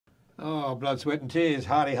Oh, blood, sweat and tears.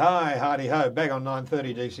 Hardy hi, hardy ho. Back on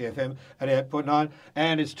 9:30 DCFM at 8.9.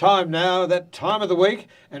 And it's time now, that time of the week.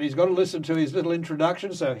 And he's got to listen to his little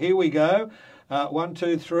introduction. So here we go. 1,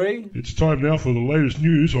 2, 3. It's time now for the latest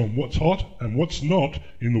news on what's hot and what's not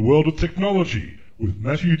in the world of technology with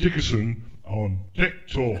Mathew Dickerson on Tech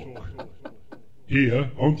Talk. Here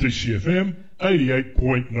on DCFM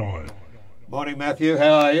 88.9. Morning, Matthew.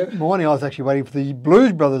 How are you? Morning. I was actually waiting for the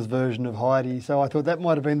Blues Brothers version of Heidi, so I thought that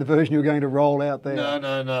might have been the version you were going to roll out there.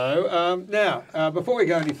 No. Now, before we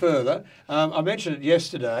go any further, I mentioned it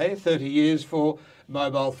yesterday, 30 years for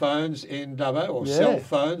mobile phones in Dubbo, or cell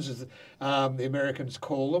phones as the Americans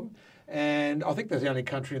call them. And I think they're the only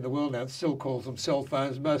country in the world now that still calls them cell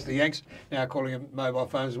phones. Most of the Yanks now calling them mobile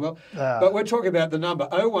phones as well. But we're talking about the number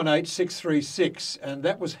 018636, and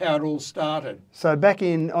that was how it all started. So back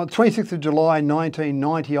on 26th of July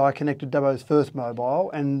 1990, I connected Dubbo's first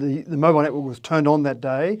mobile, and the mobile network was turned on that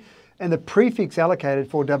day. And the prefix allocated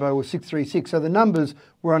for Dubbo was 636. So the numbers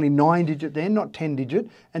were only 9-digit then, not 10-digit.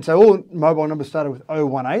 And so all mobile numbers started with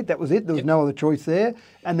 018. That was it. There was no other choice there.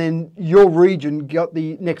 And then your region got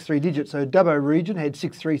the next 3 digits. So Dubbo region had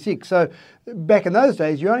 636. So back in those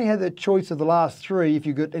days, you only had the choice of the last 3 if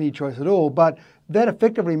you got any choice at all. But that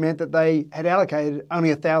effectively meant that they had allocated only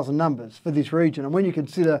 1,000 numbers for this region. And when you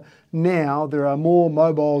consider now there are more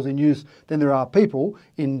mobiles in use than there are people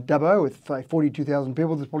in Dubbo, with 42,000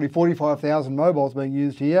 people, there's probably 45,000 mobiles being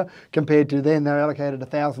used here, compared to then they allocated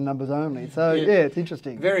 1,000 numbers only. So yeah, it's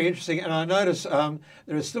interesting. Very interesting. And I notice there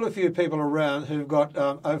are still a few people around who've got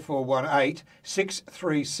 0418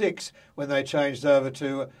 636 when they changed over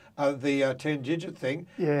to the 10-digit thing.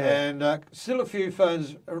 Yeah. And still a few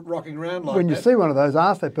phones rocking around like that. When you see one of those,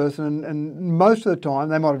 ask that person, and most of the time,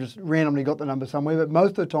 they might have just randomly got the number somewhere, but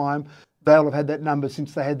most of the time, they'll have had that number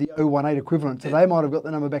since they had the 018 equivalent. So they might have got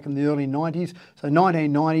the number back in the early 90s. So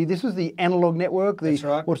 1990, this was the analog network. That's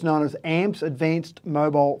right. What's known as AMPS, Advanced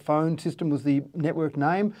Mobile Phone System, was the network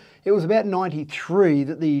name. It was about 93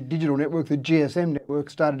 that the digital network, the GSM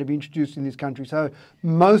network, started to be introduced in this country. So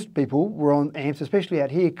most people were on AMPS, especially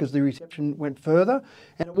out here, because the reception went further.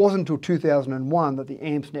 And it wasn't until 2001 that the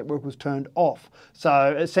AMPS network was turned off.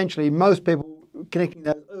 So essentially, most people connecting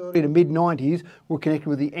those early to mid-90s were connected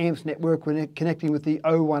with the AMPS network, were connecting with the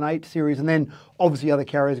 018 series, and then obviously other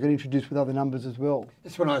carriers got introduced with other numbers as well.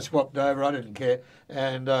 That's when I swapped over, I didn't care,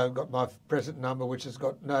 and got my present number, which has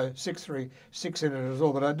got no 636 in it at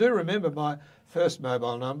all. But I do remember my first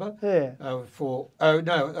mobile number for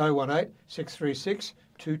 018 636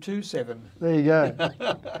 227. There you go.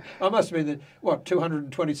 I must have been the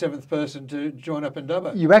 227th person to join up in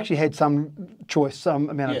Dubbo. You actually had some choice, some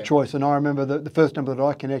amount of choice, and I remember the first number that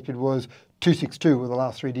I connected was 262 with the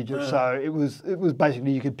last 3 digits. So it was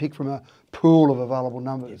basically you could pick from a pool of available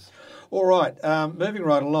numbers. Yes. All right, moving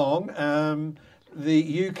right along.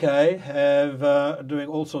 The UK have doing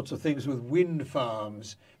all sorts of things with wind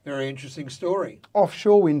farms. Very interesting story.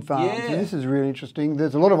 Offshore wind farms. Yeah. And this is really interesting.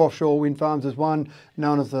 There's a lot of offshore wind farms. There's one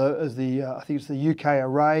known as the I think it's the UK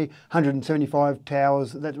Array, 175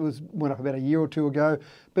 towers. That went up about a year or two ago.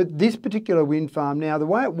 But this particular wind farm now, the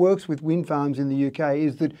way it works with wind farms in the UK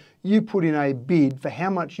is that you put in a bid for how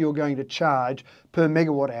much you're going to charge per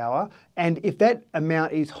megawatt hour, and if that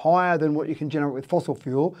amount is higher than what you can generate with fossil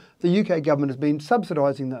fuel, the UK government has been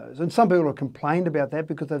subsidising those. And some people have complained about that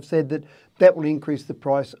because they've said that that will increase the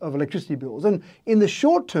price of electricity bills. And in the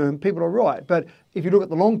short term, people are right. But if you look at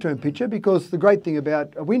the long-term picture, because the great thing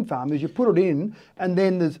about a wind farm is you put it in and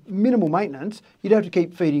then there's minimal maintenance, you don't have to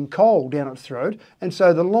keep feeding coal down its throat, and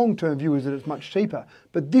so the long-term view is that it's much cheaper.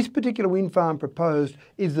 But this particular wind farm proposed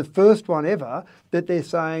is the first one ever that they're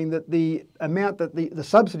saying that the amount that the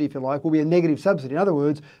subsidy, if you like, will be a negative subsidy. In other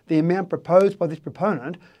words, the amount proposed by this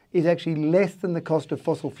proponent is actually less than the cost of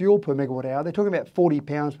fossil fuel per megawatt hour. They're talking about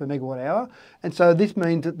 £40 per megawatt hour. And so this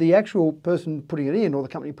means that the actual person putting it in, or the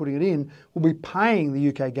company putting it in, will be paying the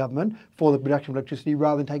UK government for the production of electricity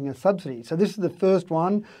rather than taking a subsidy. So this is the first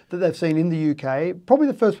one that they've seen in the UK, probably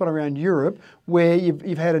the first one around Europe, where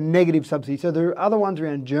you've had a negative subsidy. So there are other ones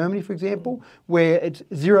around Germany, for example, where it's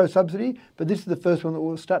zero subsidy, but this is the first one that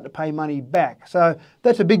will start to pay money back. So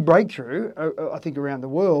that's a big breakthrough, I think, around the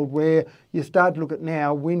world, where you start to look at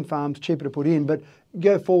now wind farms cheaper to put in, but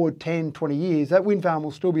go forward 10, 20 years, that wind farm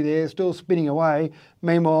will still be there, still spinning away.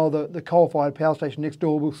 Meanwhile, the coal-fired power station next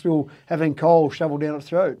door will still having coal shoveled down its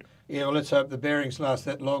throat. Yeah, well, let's hope the bearings last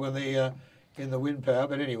that long and the in the wind power,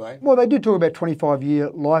 but anyway. Well, they do talk about 25-year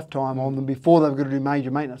lifetime on them before they've got to do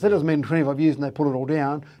major maintenance. That doesn't mean 25 years and they put it all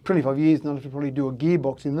down. 25 years and they'll have to probably do a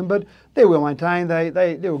gearbox in them, but they're well maintained.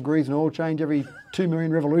 They do a grease and oil change every 2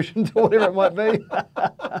 million revolutions or whatever it might be.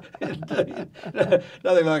 Indeed.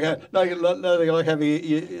 Nothing like having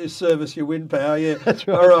you service your wind power. Yeah, that's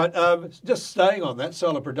right. All right. Just staying on that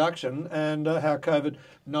solar production and how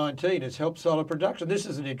COVID-19 has helped solar production. This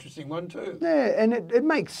is an interesting one too. Yeah, and it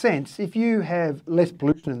makes sense. If you have less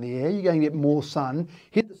pollution in the air, you're going to get more sun,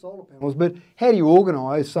 hit the solar panels. But how do you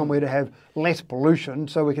organise somewhere to have less pollution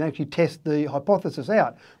so we can actually test the hypothesis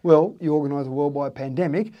out? Well, you organise a worldwide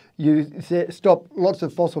pandemic, you stop lots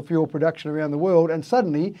of fossil fuel production around the world, and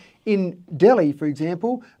suddenly in Delhi, for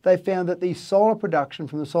example, they found that the solar production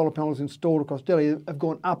from the solar panels installed across Delhi have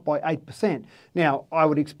gone up by 8%. Now, I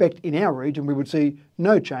would expect in our region we would see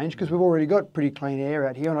no change because we've already got pretty clean air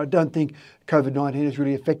out here, and I don't think COVID-19 has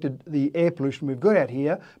really affected the air pollution we've got out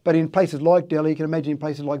here. But in places like Delhi, you can imagine in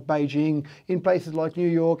places like Beijing, in places like New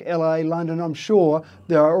York, LA, London, I'm sure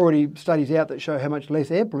there are already studies out that show how much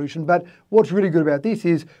less air pollution. But what's really good about this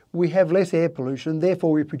is we have less air pollution,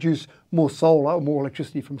 therefore we produce more solar, more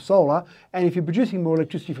electricity from solar. And if you're producing more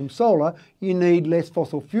electricity from solar, you need less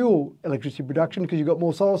fossil fuel electricity production because you've got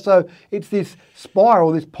more solar. So it's this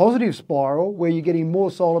spiral, this positive spiral, where you're getting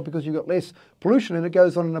more solar because you've got less pollution, and it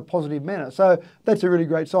goes on in a positive manner. So that's a really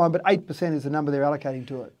great sign, but 8% is the number they're allocating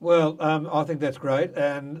to it. Well, I think that's great,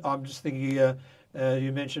 and I'm just thinking,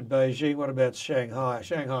 you mentioned Beijing, what about Shanghai?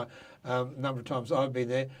 Shanghai, a number of times I've been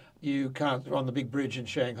there, you can't, on the big bridge in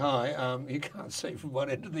Shanghai, you can't see from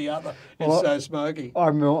one end to the other. It's so smoky. I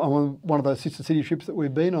remember on one of those sister city trips that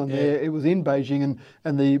we've been on there, it was in Beijing,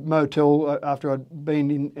 and the motel, after I'd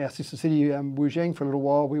been in our sister city, Wujiang, for a little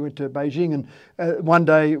while, we went to Beijing, and one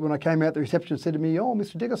day when I came out, the receptionist said to me, "Oh,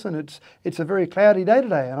 Mr. Dickerson, it's a very cloudy day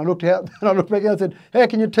today." And I looked out, and I looked back out and said, "How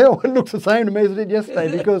can you tell? It looks the same to me as it did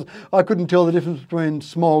yesterday," because I couldn't tell the difference between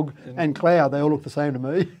smog and cloud. They all look the same to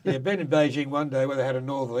me. Yeah, been in Beijing one day where they had a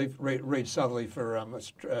northerly, read southerly for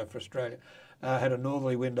Australia, had a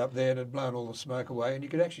northerly wind up there and had blown all the smoke away, and you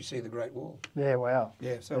could actually see the Great Wall. Yeah, wow.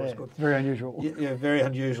 Yeah, so it was good. Very unusual. Yeah, very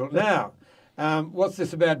unusual. Now, what's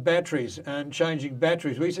this about batteries and changing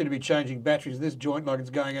batteries? We seem to be changing batteries in this joint like it's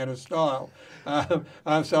going out of style.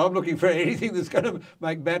 So I'm looking for anything that's going to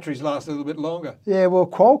make batteries last a little bit longer. Yeah, well,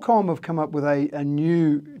 Qualcomm have come up with a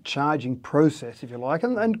new charging process, if you like,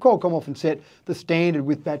 and Qualcomm often set the standard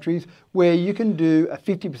with batteries where you can do a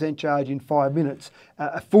 50% charge in 5 minutes,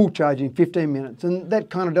 a full charge in 15 minutes, and that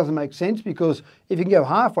kind of doesn't make sense because if you can go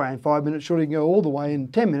halfway in 5 minutes, surely you can go all the way in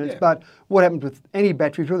 10 minutes, but what happens with any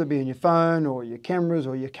batteries, whether it be on your phone or your cameras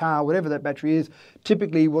or your car, whatever that battery is,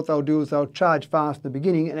 typically what they'll do is they'll charge fast in the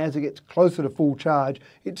beginning, and as it gets closer to full charge,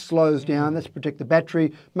 it slows down. That's to protect the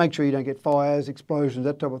battery, make sure you don't get fires, explosions,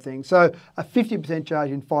 that type of thing. So a 50%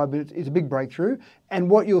 charge in 5 minutes is a big breakthrough, and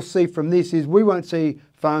what you'll see from this is we won't see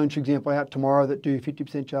phones, for example, out tomorrow that do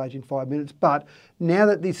 50% charge in 5 minutes. But now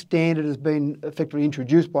that this standard has been effectively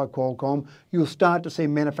introduced by Qualcomm, you'll start to see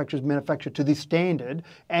manufacturers manufacture to this standard,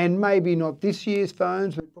 and maybe not this year's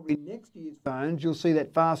phones, but probably next year's phones, you'll see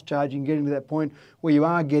that fast charging getting to that point where you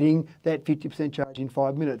are getting that 50% charge in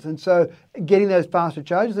 5 minutes. And so getting those faster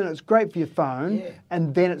charges, and it's great for your phone,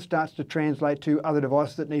 and then it starts to translate to other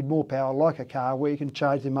devices that need more power, like a car, where you can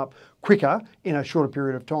charge them up quicker in a shorter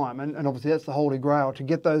period of time. And obviously that's the holy grail, to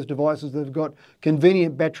get those devices that have got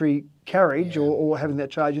convenient battery carriage or having that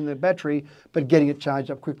charge in the battery, but getting it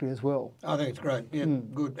charged up quickly as well. I think it's great. Yeah,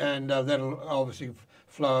 good. And that'll obviously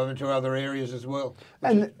flow into other areas as well.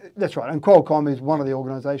 And that's right. And Qualcomm is one of the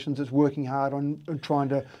organisations that's working hard on trying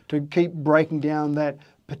to keep breaking down that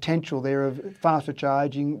potential there of faster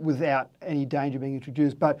charging without any danger being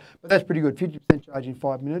introduced. But that's pretty good. 50% charge in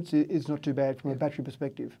 5 minutes is not too bad from a battery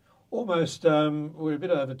perspective. Almost, we're a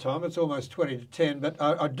bit over time. It's almost 20 to 10, but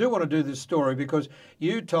I do want to do this story because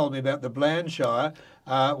you told me about the Blandshire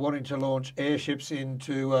wanting to launch airships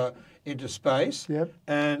into space. Yep.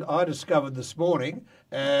 And I discovered this morning,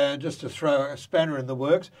 just to throw a spanner in the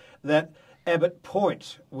works, that Abbott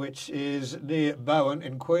Point, which is near Bowen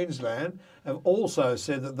in Queensland, have also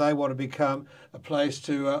said that they want to become a place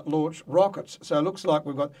to launch rockets. So it looks like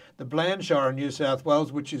we've got the Blandshire in New South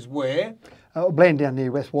Wales, which is where? Bland down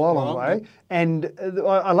near West Wyalong way. And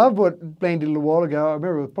I love what Bland did a little while ago. I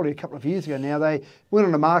remember it was probably a couple of years ago now. They went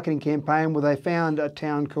on a marketing campaign where they found a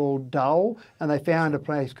town called Dull and they found a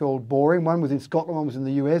place called Boring. One was in Scotland, one was in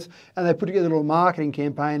the US. And they put together a little marketing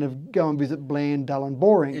campaign of go and visit Bland, Dull and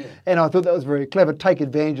Boring. Yeah. And I thought that was very clever. Take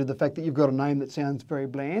advantage of the fact that you've got a name that sounds very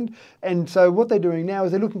bland. And so what they're doing now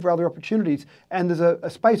is they're looking for other opportunities. And there's a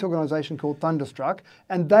space organisation called Thunderstruck,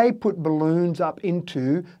 and they put balloons up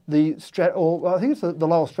into the I think it's the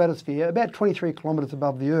lower stratosphere, about 23 kilometres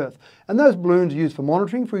above the Earth. And those balloons are used for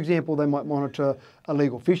monitoring. For example, they might monitor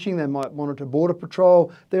illegal fishing, they might monitor border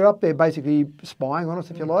patrol. They're up there basically spying on us,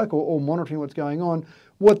 if you like, or monitoring what's going on.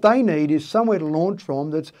 What they need is somewhere to launch from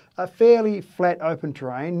that's a fairly flat open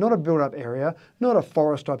terrain, not a built-up area, not a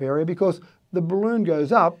forest-type area, because the balloon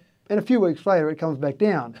goes up, and a few weeks later it comes back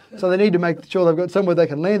down. So they need to make sure they've got somewhere they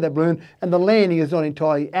can land that balloon, and the landing is not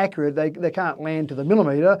entirely accurate. They can't land to the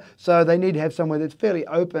millimetre, so they need to have somewhere that's fairly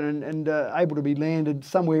open and able to be landed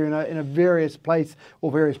somewhere in a various place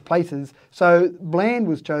or various places. So Bland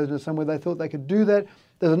was chosen as somewhere they thought they could do that.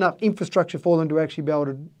 There's enough infrastructure for them to actually be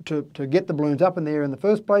able to get the balloons up in there in the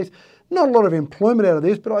first place. Not a lot of employment out of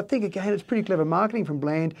this, but I think, again, it's pretty clever marketing from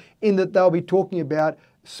Bland in that they'll be talking about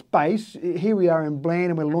space. Here we are in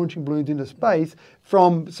Bland and we're launching balloons into space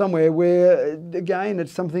from somewhere where, again,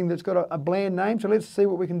 it's something that's got a Bland name. So let's see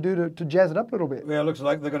what we can do to jazz it up a little bit. Well, it looks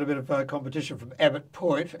like they've got a bit of competition from Abbott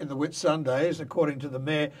Point in the Whitsundays, according to the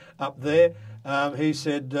mayor up there. He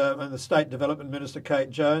said, and the State Development Minister,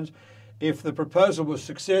 Kate Jones, if the proposal was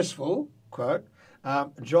successful, quote,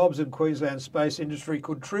 jobs in Queensland's space industry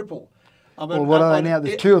could triple. I mean, well, what are they now?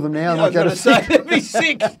 There's two of them now. I was going to say, there'd be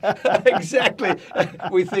six. Exactly.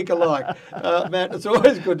 We think alike. Matt, it's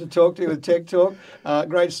always good to talk to you with Tech Talk.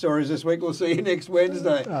 Great stories this week. We'll see you next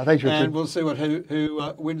Wednesday. Thanks, Richard. And we'll see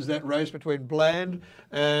who wins that race between Bland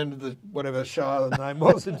and whatever Shire the name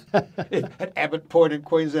was at Abbott Point in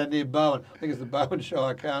Queensland near Bowen. I think it's the Bowen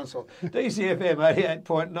Shire Council. DCFM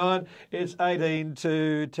 88.9. It's 18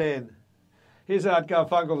 to 10. Here's Art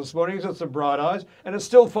Garfunkel this morning. He's got some bright eyes, and it's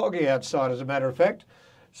still foggy outside, as a matter of fact.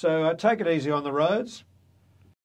 So take it easy on the roads.